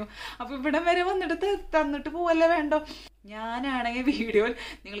നനഞ്ഞു, അപ്പോൾ ഇവിടെ വരെ വന്നിട്ട് തന്നിട്ട് പോവല്ലേ വേണ്ടോ? ഞാനാണെങ്കിൽ വീഡിയോയിൽ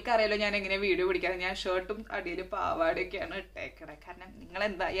നിങ്ങൾക്കറിയാലോ ഞാൻ എങ്ങനെ വീഡിയോ പിടിക്കാറ്. ഞാൻ ഷർട്ടും അടിയിൽ പാവാടയൊക്കെയാണ് ഇട്ടേക്കണേ. കാരണം നിങ്ങൾ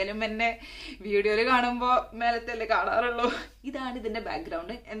എന്തായാലും എന്നെ വീഡിയോയിൽ കാണുമ്പോൾ മേലത്തല്ലേ കാണാറുള്ളൂ. ഇതാണ് ഇതിൻ്റെ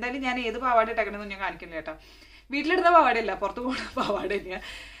ബാക്ക്ഗ്രൗണ്ട്. എന്തായാലും ഞാൻ ഏത് പാവാട ഇട്ടേക്കണമെന്ന് ഞാൻ കാണിക്കുന്നില്ല കേട്ടോ. വീട്ടിലിടുന്ന പാവാടയല്ല, പുറത്ത് പോകുന്ന പാവാട തന്നെയാണ്.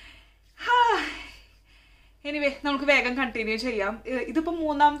 എനിവേ നമുക്ക് വേഗം കണ്ടിന്യൂ ചെയ്യാം. ഇതിപ്പോൾ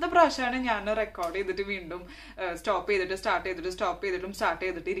 3ാമത്തെ പ്രാവശ്യമാണ് ഞാൻ റെക്കോർഡ് ചെയ്തിട്ട് വീണ്ടും സ്റ്റോപ്പ് ചെയ്തിട്ട് സ്റ്റാർട്ട് ചെയ്തിട്ട് സ്റ്റോപ്പ് ചെയ്തിട്ടും സ്റ്റാർട്ട്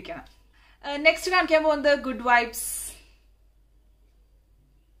ചെയ്തിട്ട് ഇരിക്കണം. നെക്സ്റ്റ് കാണിക്കാൻ പോകുന്നത് ഗുഡ് വൈബ്സ്.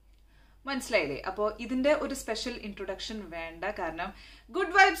 മനസ്സിലായില്ലേ? അപ്പോൾ ഇതിന്റെ ഒരു സ്പെഷ്യൽ ഇൻട്രൊഡക്ഷൻ വേണ്ട. കാരണം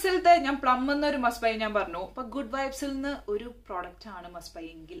ഗുഡ് വൈബ്സിലത്തെ ഞാൻ പ്ലം എന്നൊരു മസ്റ്റ് ബൈ ഞാൻ പറഞ്ഞു. അപ്പൊ ഗുഡ് വൈബ്സിൽ നിന്ന് ഒരു പ്രോഡക്റ്റ് ആണ് മസ്റ്റ് ബൈ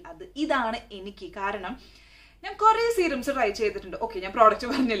എങ്കിൽ അത് ഇതാണ് എനിക്ക്. കാരണം ഞാൻ കുറെ സീറംസ് ട്രൈ ചെയ്തിട്ടുണ്ട്. ഓക്കെ, ഞാൻ പ്രോഡക്റ്റ്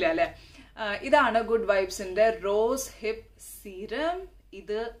പറഞ്ഞില്ല അല്ലെ. ഇതാണ് ഗുഡ് വൈബ്സിന്റെ റോസ് ഹിപ്പ് സീറം.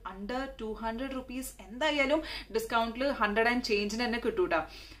 ഇത് അണ്ടർ 200 റുപ്പീസ്, എന്തായാലും ഡിസ്കൗണ്ടിൽ 100 ആൻഡ് ചേഞ്ചിന് തന്നെ കിട്ടൂട്ടാ.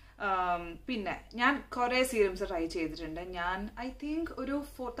 പിന്നെ ഞാൻ കുറെ സീറംസ് ട്രൈ ചെയ്തിട്ടുണ്ട്. ഞാൻ ഐ തിങ്ക് ഒരു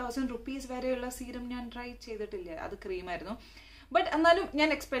 4000 റുപ്പീസ് വരെയുള്ള സീറം ഞാൻ ട്രൈ ചെയ്തിട്ടില്ല. അത് ക്രീമായിരുന്നു. ബട്ട് എന്നാലും ഞാൻ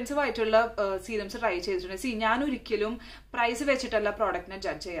എക്സ്പെൻസീവ് ആയിട്ടുള്ള സീറംസ് ട്രൈ ചെയ്തിട്ടുണ്ട്. ഞാൻ ഒരിക്കലും പ്രൈസ് വെച്ചിട്ടല്ല പ്രോഡക്റ്റിനെ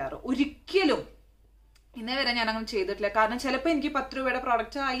ജഡ്ജ് ചെയ്യാറ്. ഒരിക്കലും ഇന്നേ വരെ ഞാൻ അങ്ങനെ ചെയ്തിട്ടില്ല. കാരണം ചിലപ്പോൾ എനിക്ക് 10 രൂപയുടെ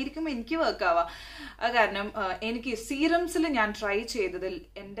പ്രോഡക്റ്റ് ആയിരിക്കും എനിക്ക് വർക്ക് ആവുക. അത് കാരണം എനിക്ക് സീറംസിൽ ഞാൻ ട്രൈ ചെയ്തതിൽ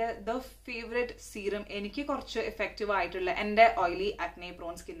എൻ്റെ ദ ഫേവറേറ്റ് സീറം, എനിക്ക് കുറച്ച് എഫക്റ്റീവ് ആയിട്ടുള്ള, എൻ്റെ ഓയിലി ആക്നെ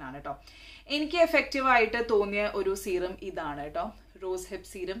പ്രോൺ സ്കിന്നാണ് കേട്ടോ, എനിക്ക് എഫക്റ്റീവ് ആയിട്ട് തോന്നിയ ഒരു സീറം ഇതാണ് കേട്ടോ, റോസ് ഹിപ്പ്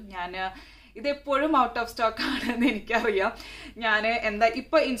സീറം. ഞാൻ ഇതെപ്പോഴും ഔട്ട് ഓഫ് സ്റ്റോക്ക് ആണെന്ന് എനിക്കറിയാം. ഞാൻ എന്താ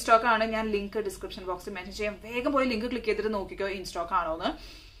ഇപ്പൊ ഇൻ സ്റ്റോക്ക് ആണ്. ഞാൻ ലിങ്ക് ഡിസ്ക്രിപ്ഷൻ ബോക്സിൽ മെൻഷൻ ചെയ്യാം. വേഗം പോയി ലിങ്ക് ക്ലിക്ക് ചെയ്തിട്ട് നോക്കിക്കോ ഇൻ സ്റ്റോക്ക് ആണോന്ന്.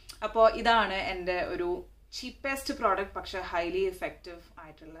 അപ്പോൾ ഇതാണ് എൻ്റെ ഒരു ചീപ്പസ്റ്റ് പ്രോഡക്റ്റ് പക്ഷെ ഹൈലി എഫക്റ്റീവ്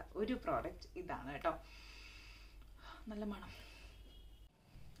ആയിട്ടുള്ള ഒരു പ്രോഡക്റ്റ് ഇതാണ് കേട്ടോ. നല്ല മണം.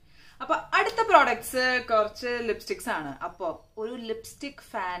 അപ്പൊ അടുത്ത പ്രോഡക്ട്സ് കുറച്ച് ലിപ്സ്റ്റിക്സ് ആണ്. അപ്പോൾ ഒരു ലിപ്സ്റ്റിക്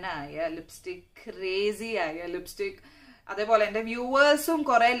ഫാനായ, ലിപ്സ്റ്റിക് ക്രേസി ആയ, ലിപ്സ്റ്റിക് അതേപോലെ എന്റെ വ്യൂവേഴ്സും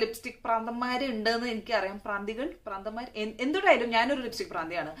കുറെ ലിപ്സ്റ്റിക് പ്രാന്തന്മാര് ഉണ്ടെന്ന് എനിക്കറിയാം. പ്രാന്തന്മാർ എന്തുണ്ടായാലും ഞാനൊരു ലിപ്സ്റ്റിക്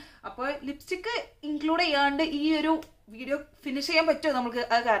പ്രാന്തിയാണ്. അപ്പോൾ ലിപ്സ്റ്റിക് ഇൻക്ലൂഡ് ചെയ്യാണ്ട് ഈ ഒരു വീഡിയോ ഫിനിഷ് ചെയ്യാൻ പറ്റുമോ നമുക്ക്?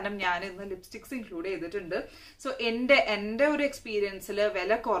 അത് കാരണം ഞാൻ ഇന്ന് ലിപ്സ്റ്റിക്സ് ഇൻക്ലൂഡ് ചെയ്തിട്ടുണ്ട്. സോ എന്റെ ഒരു എക്സ്പീരിയൻസിൽ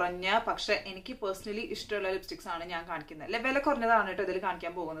വില കുറഞ്ഞ പക്ഷെ എനിക്ക് പേഴ്സണലി ഇഷ്ടമുള്ള ലിപ്സ്റ്റിക്സ് ആണ് ഞാൻ കാണിക്കുന്നത്. അല്ലെ, വില കുറഞ്ഞതാണ് കേട്ടോ ഇതിൽ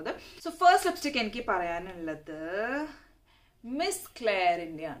കാണിക്കാൻ പോകുന്നത്. സോ ഫസ്റ്റ് ലിപ്സ്റ്റിക് എനിക്ക് പറയാനുള്ളത് മിസ്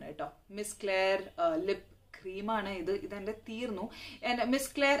ക്ലെയറിന്റെ ആണ് കേട്ടോ. മിസ് ക്ലെയർ ലിപ് ക്രീമാണ് ഇത്. ഇതെന്റെ തീർന്നു.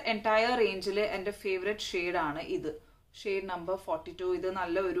 മിസ് ക്ലെയർ എൻറ്റയർ റേഞ്ചിൽ എന്റെ ഫേവറേറ്റ് ഷെയ്ഡാണ് ഇത്. Shade number 42. ഇത്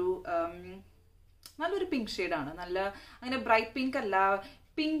നല്ലൊരു പിങ്ക് ഷെയ്ഡാണ്. നല്ല അങ്ങനെ ബ്രൈറ്റ് പിങ്ക് അല്ല.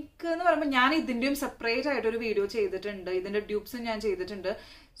 പിങ്ക് എന്ന് പറയുമ്പോൾ ഞാൻ ഇതിന്റെയും സെപ്പറേറ്റ് ആയിട്ടൊരു വീഡിയോ ചെയ്തിട്ടുണ്ട്. ഇതിന്റെ ഡ്യൂപ്സും ഞാൻ ചെയ്തിട്ടുണ്ട്.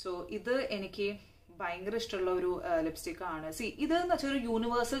 സോ ഇത് എനിക്ക് ഭയങ്കര ഇഷ്ടമുള്ള ഒരു ലിപ്സ്റ്റിക് ആണ്. ഇത് എന്ന് വെച്ചാൽ ഒരു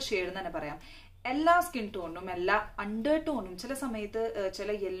യൂണിവേഴ്സൽ ഷെയ്ഡ് എന്ന് തന്നെ പറയാം. എല്ലാ സ്കിൻ ടോണിനും എല്ലാ അണ്ടർ ടോണും ചില സമയത്ത് ചില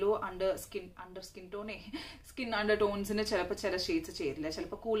യെല്ലോ സ്കിൻ അണ്ടർ ടോൺസിന് ചിലപ്പോൾ ചില ഷെയ്ഡ്സ് ചേരില്ല,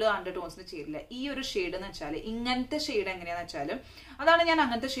 ചിലപ്പോൾ കൂളർ അണ്ടർ ടോൺസിന് ചേരില്ല. ഈ ഒരു ഷെയ്ഡ് എന്ന് വെച്ചാൽ ഇങ്ങനത്തെ ഷെയ്ഡ് എങ്ങനെയാന്ന് വെച്ചാൽ അതാണ് ഞാൻ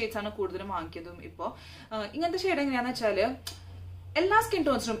അങ്ങനത്തെ ഷെയ്ഡ്സ് ആണ് കൂടുതലും വാങ്ങിക്കുന്നതും. ഇപ്പോൾ ഇങ്ങനത്തെ ഷെയ്ഡ് എങ്ങനെയാന്ന് വെച്ചാൽ എല്ലാ സ്കിൻ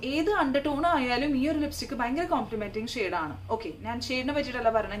ടോൺസിനും ഏത് അണ്ടർ ടോൺ ആയാലും ഈ ഒരു ലിപ്സ്റ്റിക് ഭയങ്കര കോംപ്ലിമെന്റിങ് ഷെയ്ഡാണ്. ഓക്കെ, ഞാൻ ഷെയ്ഡിനെ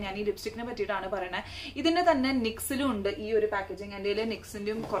പറ്റിയിട്ടല്ല പറയണത്, ഞാൻ ഈ ലിപ്സ്റ്റിക്കിനെ പറ്റിയിട്ടാണ് പറയണത്. ഇതിന്റെ തന്നെ നിക്സിലും ഉണ്ട് ഈ ഒരു പാക്കേജിങ്. എൻ്റെ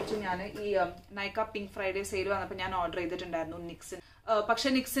നിക്സിന്റെയും കുറച്ച് ഞാൻ ഈ നൈക്ക പിങ്ക് ഫ്രൈഡേ സെയിൽ വന്നപ്പോൾ ഞാൻ ഓർഡർ ചെയ്തിട്ടുണ്ടായിരുന്നു നിക്സിൻ. പക്ഷെ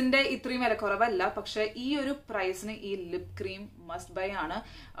നിക്സിന്റെ ഇത്രയും വില കുറവല്ല. പക്ഷെ ഈ ഒരു പ്രൈസിന് ഈ ലിപ് ക്രീം മസ്റ്റ് ബൈ ആണ്.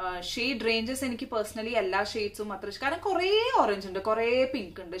 ഷെയ്ഡ് റേഞ്ചസ് എനിക്ക് പേഴ്സണലി എല്ലാ ഷെയ്ഡ്സും അത്ര ഇഷ്ടം. കാരണം കുറേ ഓറഞ്ച് ഉണ്ട്, കുറേ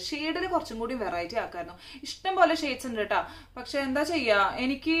പിങ്ക് ഉണ്ട്. ഷെയ്ഡിൽ കുറച്ചും കൂടി വെറൈറ്റി ആക്കായിരുന്നു. ഇഷ്ടം പോലെ ഷെയ്ഡ്സ് ഉണ്ട് കേട്ടോ. പക്ഷെ എന്താ ചെയ്യാ,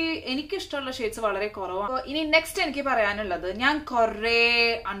 എനിക്ക് ഇഷ്ടമുള്ള ഷെയ്ഡ്സ് വളരെ കുറവാണ്. ഇനി നെക്സ്റ്റ് എനിക്ക് പറയാനുള്ളത്, ഞാൻ കുറേ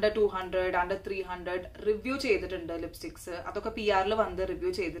അണ്ടർ 200 അണ്ടർ 300 റിവ്യൂ ചെയ്തിട്ടുണ്ട് ലിപ്സ്റ്റിക്സ്. അതൊക്കെ PR വന്ന്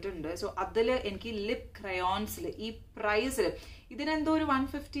റിവ്യൂ ചെയ്തിട്ടുണ്ട്. സോ അതിൽ എനിക്ക് ലിപ് ക്രയോൺസിൽ ഈ പ്രൈസിൽ ഇതിനെന്തോ ഒരു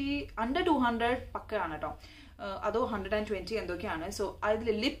 150 അണ്ടർ 200 പക്കയാണ് കേട്ടോ. അതോ 120 എന്തൊക്കെയാണ്. സോ അതിൽ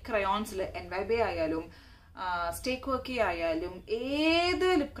ലിപ് ക്രയോൺസിൽ NYB ആയാലും സ്റ്റേക്ക് വർക്കി ആയാലും ഏത്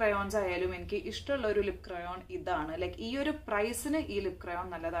ലിപ് ക്രയോൺസ് ആയാലും എനിക്ക് ഇഷ്ടമുള്ള ഒരു ലിപ് ക്രയോൺ ഇതാണ്. ലൈക്ക് ഈ ഒരു പ്രൈസിന് ഈ ലിപ് ക്രയോൺ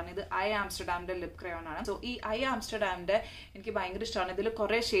നല്ലതാണ്. ഇത് ഐ ആംസ്റ്റർഡാമിന്റെ ലിപ് ക്രയോൺ ആണ്. സോ ഈ ഐ ആംസ്റ്റർഡാമിന്റെ എനിക്ക് ഭയങ്കര ഇഷ്ടമാണ്. ഇതിൽ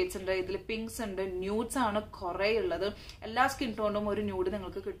കുറെ ഷെയ്ഡ്സ് ഉണ്ട്, ഇതിൽ പിങ്ക്സ് ഉണ്ട്, ന്യൂഡ്സ് ആണ് കുറെ ഉള്ളത്. എല്ലാ സ്കിൻ ടോണിനും ഒരു ന്യൂഡ്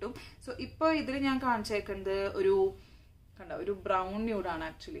നിങ്ങൾക്ക് കിട്ടും. സോ ഇപ്പൊ ഇതിൽ ഞാൻ കാണിച്ചേക്കുന്നത് ഒരു ബ്രൗൺ ന്യൂഡാണ്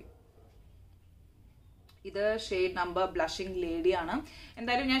ആക്ച്വലി. ഇത് ഷെയ്ഡ് നമ്പർ ബ്ലഷിംഗ് ലേഡി ആണ്.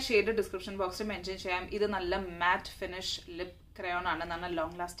 എന്തായാലും ഞാൻ ഷെയ്ഡ് ഡിസ്ക്രിപ്ഷൻ ബോക്സിൽ മെൻഷൻ ചെയ്യാം. ഇത് നല്ല മാറ്റ് ഫിനിഷ് ലിപ് ക്രയോൺ ആണ്, നല്ല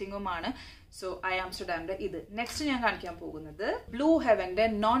ലോങ് ലാസ്റ്റിംഗുമാണ്. സോ ഐ ആംസ്റ്റർഡാമിന്റെ ഇത്. നെക്സ്റ്റ് ഞാൻ കാണിക്കാൻ പോകുന്നത് blue ഹെവന്റെ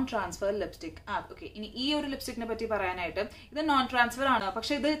non transfer lipstick. Okay, ഇനി ഈ ഒരു ലിപ്സ്റ്റിക്കിനെ പറ്റി പറയാനായിട്ട്, ഇത് നോൺ ട്രാൻസ്ഫർ ആണ്.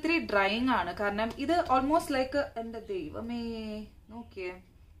 പക്ഷെ ഇത് ഇത്തിരി ഡ്രൈയിങ് ആണ്. കാരണം ഇത് ഓൾമോസ്റ്റ് ലൈക്ക് എന്റെ ദൈവമേ നോക്കിയേ,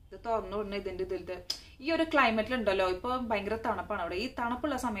 ഇത് തുറന്നു ഇതിന്റെ ഈ ഒരു ക്ലൈമറ്റിലുണ്ടല്ലോ, ഇപ്പൊ ഭയങ്കര തണുപ്പാണ് അവിടെ. ഈ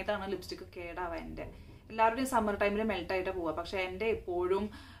തണുപ്പുള്ള സമയത്താണ് ലിപ്സ്റ്റിക് കേടാവുക. എന്റെ എല്ലാവരുടെയും സമ്മർ ടൈമിൽ മെൽറ്റ് ആയിട്ട് പോവുക. പക്ഷെ എന്റെ എപ്പോഴും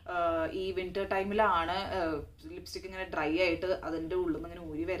ഈ വിന്റർ ടൈമിലാണ് ലിപ്സ്റ്റിക് ഇങ്ങനെ ഡ്രൈ ആയിട്ട് അതിന്റെ ഉള്ളിൽ നിന്ന് ഇങ്ങനെ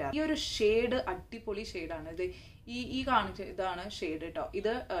ഊരി വരാം. ഈ ഒരു ഷെയ്ഡ് അടിപൊളി ഷെയ്ഡാണ്. ഇത് ഈ കാണിച്ച ഇതാണ് ഷെയ്ഡ് കേട്ടോ.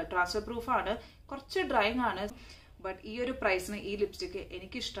 ഇത് ട്രാൻസ്ഫർ പ്രൂഫ് ആണ്, കുറച്ച് ഡ്രൈയിങ് ആണ്. ബട്ട് ഈ ഒരു പ്രൈസിന് ഈ ലിപ്സ്റ്റിക്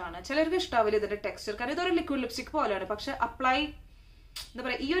എനിക്ക് ഇഷ്ടമാണ്. ചിലർക്ക് ഇഷ്ടാവില്ല ഇതിന്റെ ടെക്സ്ചർ, കാരണം ഇതൊരു ലിക്വിഡ് ലിപ്സ്റ്റിക് പോലെയാണ്. പക്ഷെ അപ്ലൈ എന്താ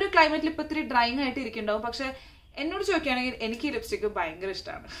പറയാ, ഈ ഒരു ക്ലൈമറ്റിൽ ഇപ്പൊ ഇത്തിരി ഡ്രൈയിങ് ആയിട്ട് ഇരിക്കുന്നുണ്ടാവും. പക്ഷെ എന്നോട് ചോദിക്കുകയാണെങ്കിൽ എനിക്ക് ഈ ലിപ്സ്റ്റിക് ഭയങ്കര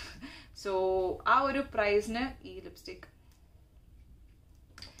ഇഷ്ടമാണ്. സോ ആ ഒരു പ്രൈസിന് ഈ ലിപ്സ്റ്റിക്.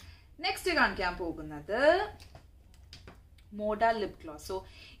 നെക്സ്റ്റ് കാണിക്കാൻ പോകുന്നത് മോഡ ലിപ് ഗ്ലോസ്. സോ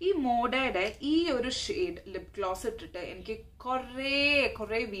ഈ മോഡയുടെ ഈ ഒരു ഷെയ്ഡ് ലിപ് ഗ്ലോസ് ഇട്ടിട്ട് എനിക്ക്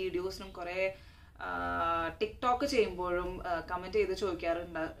കുറേ വീഡിയോസിനും കുറേ ടിക്ടോക്ക് ചെയ്യുമ്പോഴും കമന്റ് ചെയ്ത്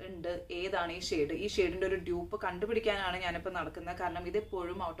ചോദിക്കാറുണ്ട് ഏതാണ് ഈ ഷെയ്ഡ്. ഈ ഷെയ്ഡിന്റെ ഒരു ഡ്യൂപ്പ് കണ്ടുപിടിക്കാനാണ് ഞാനിപ്പോൾ നടക്കുന്നത്. കാരണം ഇത്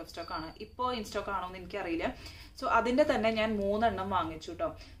എപ്പോഴും ഔട്ട് ഓഫ് സ്റ്റോക്ക് ആണ്. ഇപ്പോൾ ഇൻ സ്റ്റോക്ക് ആണോ എന്ന് എനിക്കറിയില്ല. സോ അതിന്റെ തന്നെ ഞാൻ 3 എണ്ണം വാങ്ങിച്ചു കേട്ടോ.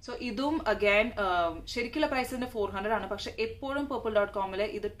 സോ ഇതും അഗൈൻ ശരിക്കുള്ള പ്രൈസിന്റെ 400 ആണ്. പക്ഷെ എപ്പോഴും purple.com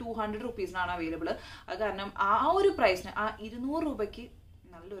ഇത് 200 റുപ്പീസിനാണ് അവൈലബിൾ. അത് കാരണം ആ ഒരു പ്രൈസിന്, ആ 200 രൂപയ്ക്ക്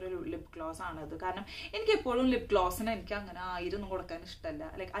നല്ലൊരു ലിപ് ഗ്ലോസ് ആണ് ഇത്. കാരണം എനിക്ക് എപ്പോഴും ലിപ് ഗ്ലോസിന് എനിക്ക് അങ്ങനെ 1000 കൊടുക്കാൻ ഇഷ്ടമല്ല.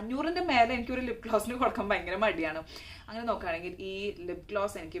 ലൈക്ക് 500ന്റെ മേലെ എനിക്കൊരു ലിപ് ഗ്ലോസിന് കൊടുക്കാൻ ഭയങ്കര മടിയാണ്. അങ്ങനെ നോക്കുകയാണെങ്കിൽ ഈ ലിപ്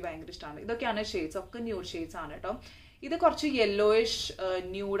ഗ്ലോസ് എനിക്ക് ഭയങ്കര ഇഷ്ടമാണ്. ഇതൊക്കെയാണ് ഷെയ്ഡ്സ്, ഒക്കെ ന്യൂഡ് ഷെയ്ഡ്സ് ആണ് കേട്ടോ. ഇത് കുറച്ച് യെല്ലോയിഷ്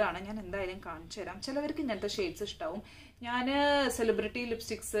ന്യൂഡാണ്. ഞാൻ എന്തായാലും കാണിച്ചു തരാം. ചിലവർക്ക് ഇങ്ങനത്തെ ഷെയ്ഡ്സ് ഇഷ്ടാവും. ഞാൻ സെലിബ്രിറ്റി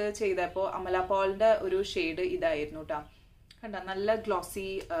ലിപ്സ്റ്റിക്സ് ചെയ്തപ്പോൾ അമല പോളിന്റെ ഒരു ഷെയ്ഡ് ഇതായിരുന്നു കേട്ടോ. കണ്ട, നല്ല ഗ്ലോസി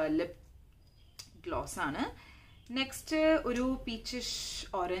ലിപ് ഗ്ലോസ് ആണ്. നെക്സ്റ്റ് ഒരു പീച്ചിഷ്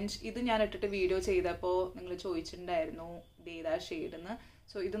ഓറഞ്ച്. ഇത് ഞാൻ ഇട്ടിട്ട് വീഡിയോ ചെയ്തപ്പോൾ നിങ്ങൾ ചോദിച്ചിട്ടുണ്ടായിരുന്നു ഇത് ഏതാ ഷെയ്ഡ് എന്ന്.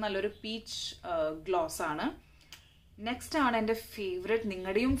 സോ ഇത് നല്ലൊരു പീച്ച് ഗ്ലോസ് ആണ്. നെക്സ്റ്റ് ആണ് എൻ്റെ ഫേവറേറ്റ്,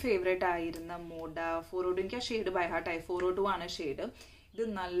 നിങ്ങളുടെയും ഫേവറേറ്റ് ആയിരുന്ന മോഡ 402. എനിക്ക് ആ ഷെയ്ഡ് ബൈ ഹാർട്ട് ആയി. 402 ആണ് ഷെയ്ഡ്. ഇത്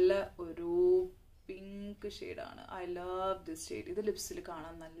നല്ല ഒരു പിങ്ക് ഷെയ്ഡാണ്. I love this shade. ഇത് ലിപ്സിൽ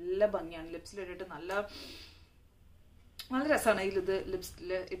കാണാൻ നല്ല ഭംഗിയാണ്. ലിപ്സിൽ ഇട്ടിട്ട് നല്ല നല്ല രസമാണ് ഇത്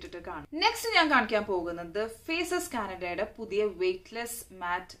ലിപ്സ്റ്റിൽ ഇട്ടിട്ട് കാണാം. നെക്സ്റ്റ് ഞാൻ കാണിക്കാൻ പോകുന്നത് ഫേസസ് കാനഡയുടെ പുതിയ വെയ്റ്റ്ലെസ്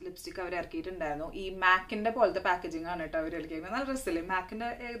മാറ്റ് ലിപ്സ്റ്റിക് അവർ ഇറക്കിയിട്ടുണ്ടായിരുന്നു. ഈ മാക്കിന്റെ പോലത്തെ പാക്കേജിംഗ് ആണ് കേട്ടോ അവർ ഇറക്കിയത്. നല്ല രസമില്ലേ? മാക്കിന്റെ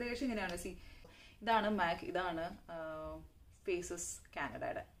ഏകദേശം ഇങ്ങനെയാണ്. ഇതാണ് മാക്ക്, ഇതാണ് ഫേസസ്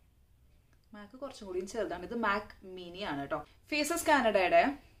കാനഡയുടെ. മാക്ക് കുറച്ചും കൂടി ചെറുതാണ്. ഇത് മാക്ക് മിനി ആണ് കേട്ടോ. ഫേസസ് കാനഡയുടെ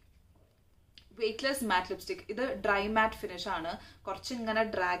വെയ്റ്റ്ലെസ് മാറ്റ് ലിപ്സ്റ്റിക്. ഇത് ഡ്രൈ മാറ്റ് ഫിനിഷ് ആണ്. കുറച്ച് ഇങ്ങനെ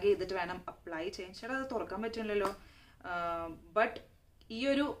ഡ്രാഗ് ചെയ്തിട്ട് വേണം അപ്ലൈ ചെയ്യാൻ. ചേട്ടാ അത് തുറക്കാൻ പറ്റില്ലല്ലോ. ബട്ട് ഈ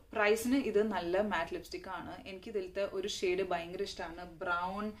ഒരു പ്രൈസിന് ഇത് നല്ല മാറ്റ് ലിപ്സ്റ്റിക് ആണ്. എനിക്ക് ഇതിലത്തെ ഒരു ഷെയ്ഡ് ഭയങ്കര ഇഷ്ടമാണ്.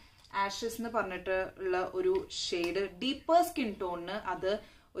 ബ്രൗൺ ആഷസ് എന്ന് പറഞ്ഞിട്ട് ഉള്ള ഒരു ഷെയ്ഡ്. ഡീപ്പർ സ്കിൻ ടോണിന് അത്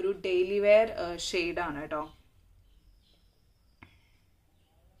ഒരു ഡെയിലി വെയർ ഷെയ്ഡാണ് കേട്ടോ.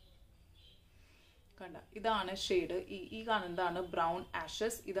 കണ്ട, ഇതാണ് ഷെയ്ഡ്. ഈ കാണുന്നതാണ് ബ്രൗൺ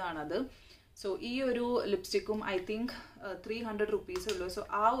ആഷസ്, ഇതാണത്. സോ ഈ ഒരു ലിപ്സ്റ്റിക്കും ഐ തിങ്ക് 300 rupees ഉള്ളൂ. സോ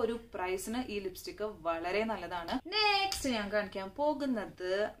ആ ഒരു പ്രൈസിന് ഈ ലിപ്സ്റ്റിക്ക് വളരെ നല്ലതാണ്. നെക്സ്റ്റ് ഞാൻ കാണിക്കാൻ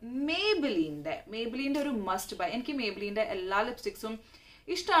പോകുന്നത് മേബിലിന്റെ ഒരു മസ്റ്റ് ബൈ. എനിക്ക് മേബിലിന്റെ എല്ലാ ലിപ്സ്റ്റിക്സും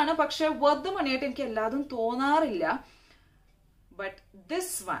ഇഷ്ടമാണ്, പക്ഷെ വർത്ത് മണിയായിട്ട് എനിക്ക് എല്ലാതും തോന്നാറില്ല. ബട്ട്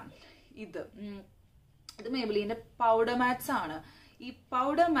ദിസ് വൺ, ഇത് മേബിലിന്റെ പൗഡർ മാറ്റ്സ് ആണ്. ഈ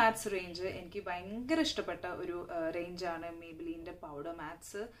പൗഡർ മാറ്റ്സ് റേഞ്ച് എനിക്ക് ഭയങ്കര ഇഷ്ടപ്പെട്ട ഒരു റേഞ്ചാണ് മേബിലിന്റെ പൗഡർ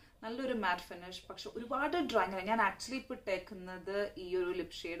മാറ്റ്സ്. നല്ലൊരു മാറ്റ് ഫിനിഷ്, പക്ഷെ ഒരുപാട് ഡ്രോയിങ് ആണ്. ഞാൻ ആക്ച്വലി ഇപ്പൊ ഇട്ടേക്കുന്നത് ഈ ഒരു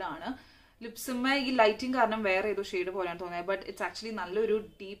ലിപ് ഷെയ്ഡാണ്. ലിപ്സുമ്മ ഈ ലൈറ്റിംഗ് കാരണം വേറെ ഏതോ ഷെയ്ഡ് പോലെയാണ് തോന്നിയത്. ബട്ട് ഇറ്റ്സ് ആക്ച്വലി നല്ലൊരു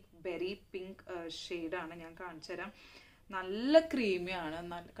ഡീപ്പ് ബെറി പിങ്ക് ഷെയ്ഡാണ്. ഞാൻ കാണിച്ചു തരാം. നല്ല ക്രീമിയാണ്.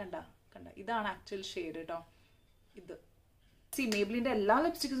 കണ്ട ഇതാണ് ആക്ച്വൽ ഷെയ്ഡ് കേട്ടോ. ഇത് മേബിലിന്റെ എല്ലാ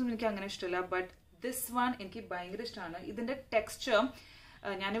ലിപ്സ്റ്റിക്സും എനിക്ക് അങ്ങനെ ഇഷ്ടമില്ല, ബട്ട് ദിസ് വൺ എനിക്ക് ഭയങ്കര ഇഷ്ടമാണ്. ഇതിന്റെ ടെക്സ്ചർ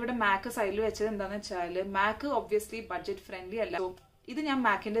ഞാനിവിടെ മാക്ക് സൈഡിൽ വെച്ചത് എന്താണെന്ന് വെച്ചാൽ, മാക്ക് ഒബ്വിയസ്ലി ബഡ്ജറ്റ് ഫ്രണ്ട്ലി അല്ല. ഇത് ഞാൻ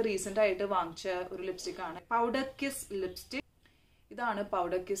മാക്കിന്റെ റീസെന്റ് ആയിട്ട് വാങ്ങിച്ച ഒരു ലിപ്സ്റ്റിക് ആണ്. Powder kiss lipstick. ഇതാണ്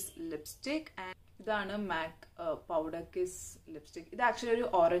പൗഡർ കിസ് ലിപ്സ്റ്റിക് ആൻഡ് ഇതാണ് മാക് പൗഡർ കിസ് ലിപ്സ്റ്റിക്. ഇത് ആക്ച്വലി ഒരു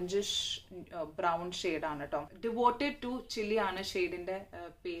ഓറഞ്ചിഷ് ബ്രൗൺ ഷെയ്ഡ് ആണ് കേട്ടോ. ഡിവോട്ടഡ് ടു ചില്ലി ആണ് ഷെയ്ഡിന്റെ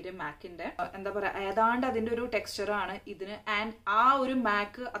പേര് മാക്കിന്റെ. എന്താ പറയാ, ഏതാണ്ട് അതിന്റെ ഒരു ടെക്സ്ചർ ആണ് ഇതിന്. ആൻഡ് ആ ഒരു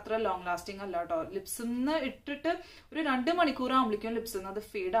മാക്ക് അത്ര ലോങ് ലാസ്റ്റിംഗ് അല്ല കേട്ടോ. ലിപ്സിന്ന് ഇട്ടിട്ട് ഒരു 2 മണിക്കൂർ ആകുമ്പോഴേക്കും ലിപ്സിന്ന് അത്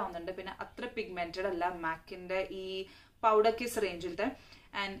ഫേഡ് ആവുന്നുണ്ട്. പിന്നെ അത്ര പിഗ്മെന്റഡ് അല്ല മാക്കിന്റെ ഈ powder kiss റേഞ്ചിലത്തെ.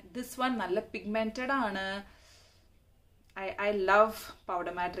 And this one നല്ല പിഗ്മെന്റഡ് ആണ്. I love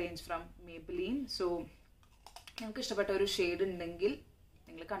powder matte range from Maybelline. So നിങ്ങൾക്ക് ഇഷ്ടപ്പെട്ട ഒരു ഷെയ്ഡ് ഉണ്ടെങ്കിൽ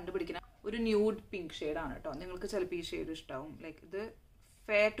നിങ്ങൾ കണ്ടുപിടിക്കണം. ഒരു ന്യൂഡ് പിങ്ക് ഷെയ്ഡാണ് കേട്ടോ. നിങ്ങൾക്ക് ചിലപ്പോൾ ഈ ഷെയ്ഡ് ഇഷ്ടമാവും. ലൈക്ക് ഇത്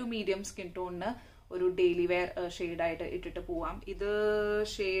ഫെയർ ടു മീഡിയം സ്കിൻ ടോണിന് ഒരു ഡെയിലി വെയർ ഷെയ്ഡായിട്ട് ഇട്ടിട്ട് പോവാം. ഇത്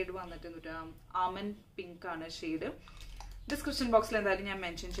ഷെയ്ഡ് വന്നിട്ട് ആമൻഡ് പിങ്ക് ആണ് ഷെയ്ഡ്. ഡിസ്ക്രിപ്ഷൻ ബോക്സിൽ എന്തായാലും ഞാൻ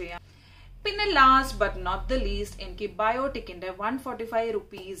മെൻഷൻ ചെയ്യാം. പിന്നെ last but not the least, എനിക്ക് ബയോട്ടിക്കിന്റെ 145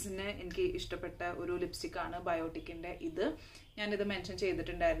 rupeesന് എനിക്ക് ഇഷ്ടപ്പെട്ട ഒരു ലിപ്സ്റ്റിക് ആണ് ബയോട്ടിക്കിന്റെ ഇത്. ഞാനിത് മെൻഷൻ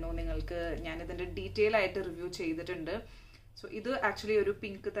ചെയ്തിട്ടുണ്ടായിരുന്നു നിങ്ങൾക്ക്. ഞാനിതിന്റെ ഡീറ്റെയിൽ ആയിട്ട് റിവ്യൂ ചെയ്തിട്ടുണ്ട്. സോ ഇത് ആക്ച്വലി ഒരു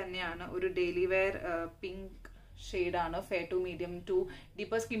പിങ്ക് തന്നെയാണ്. ഒരു ഡെയിലി വെയർ പിങ്ക് ഷെയ്ഡാണ്. Fair to medium to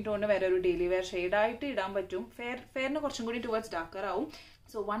deeper skin ടോണിന് വരെ ഒരു ഡെയിലി വെയർ ഷെയ്ഡായിട്ട് ഇടാൻ പറ്റും. ഫെയറിന് കുറച്ചും കൂടി ടുവേർഡ്സ് ഡാർക്കർ ആവും.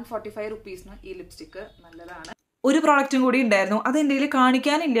 സോ 145 rupeesന് ഈ ലിപ്സ്റ്റിക്ക് നല്ലതാണ്. ഒരു പ്രോഡക്റ്റും കൂടി ഉണ്ടായിരുന്നു, അത് എൻ്റെ കയ്യിൽ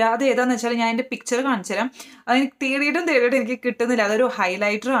കാണിക്കാനില്ല. അത് ഏതാണെന്ന് വെച്ചാൽ ഞാൻ എൻ്റെ പിക്ചർ കാണിച്ചു തരാം. അതെനിക്ക് തേടിയിട്ടും എനിക്ക് കിട്ടുന്നില്ല. അതൊരു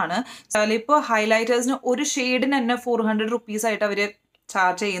ഹൈലൈറ്റർ ആണ്. ഇപ്പോൾ ഹൈലൈറ്റേഴ്സിന് ഒരു ഷെയ്ഡിന് തന്നെ 400 rupees ആയിട്ട് അവർ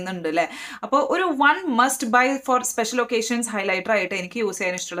ചാർജ് ചെയ്യുന്നുണ്ട് അല്ലേ. അപ്പോൾ ഒരു 1 must buy four special occasions highlighter ആയിട്ട് എനിക്ക് യൂസ്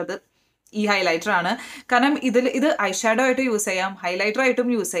ചെയ്യാൻ ഇഷ്ടമുള്ളത് ഈ ഹൈലൈറ്റർ ആണ്. കാരണം ഇത് ഐഷാഡോ ആയിട്ട് യൂസ് ചെയ്യാം, ഹൈലൈറ്റർ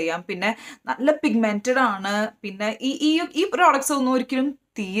ആയിട്ടും യൂസ് ചെയ്യാം. പിന്നെ നല്ല പിഗ്മെന്റഡ് ആണ്. പിന്നെ ഈ പ്രോഡക്ട്സ് ഒന്നും ഒരിക്കലും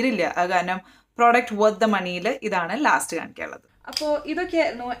തീരില്ല. കാരണം പ്രോഡക്റ്റ് വർത്ത് ദ മണിയിൽ ഇതാണ് ലാസ്റ്റ് കാണിക്കാനുള്ളത്. അപ്പോൾ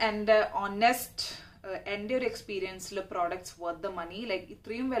ഇതൊക്കെയായിരുന്നു എൻ്റെ എൻ്റെ ഒരു എക്സ്പീരിയൻസിൽ products worth the money. Like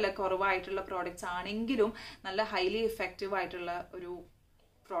ഇത്രയും വില കുറവായിട്ടുള്ള പ്രോഡക്ട്സ് ആണെങ്കിലും നല്ല ഹൈലി എഫക്റ്റീവ് ആയിട്ടുള്ള ഒരു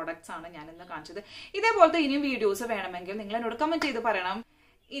പ്രോഡക്ട്സ് ആണ് ഞാനിന്ന് കാണിച്ചത്. ഇതേപോലത്തെ ഇനിയും വീഡിയോസ് വേണമെങ്കിൽ നിങ്ങൾ എന്നോട് കമന്റ് ചെയ്ത് പറയണം.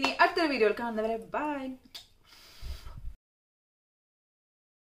 ഇനി അടുത്തൊരു വീഡിയോയിൽ കാണുന്നവരെ ബൈ.